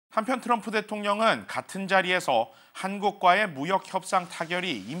한편 트럼프 대통령은 같은 자리에서 한국과의 무역 협상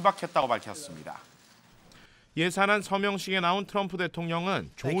타결이 임박했다고 밝혔습니다. 예산안 서명식에 나온 트럼프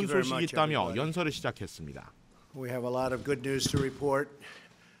대통령은 좋은 소식이 있다며 연설을 시작했습니다. We have a lot of good news to report.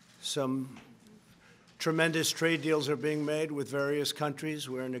 Some tremendous trade deals are being made with various countries.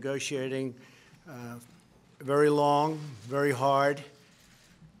 We're negotiating very long, very hard,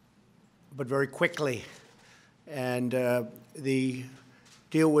 but very quickly. And the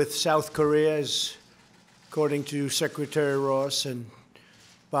deal with South Korea is, according to Secretary Ross and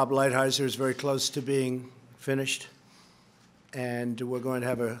Bob Lighthizer, is very close to being finished. And we're going to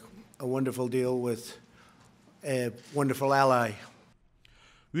have a wonderful deal with a wonderful ally.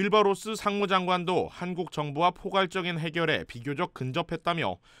 윌버 로스 상무장관도 한국 정부와 포괄적인 해결에 비교적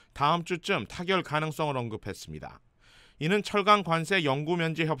근접했다며 다음 주쯤 타결 가능성을 언급했습니다. 이는 철강 관세 영구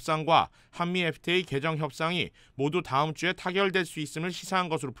면제 협상과 한미 FTA 개정 협상이 모두 다음 주에 타결될 수 있음을 시사한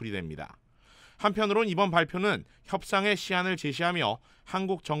것으로 풀이됩니다. 한편으론 이번 발표는 협상의 시한을 제시하며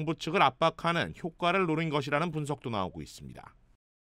한국 정부 측을 압박하는 효과를 노린 것이라는 분석도 나오고 있습니다.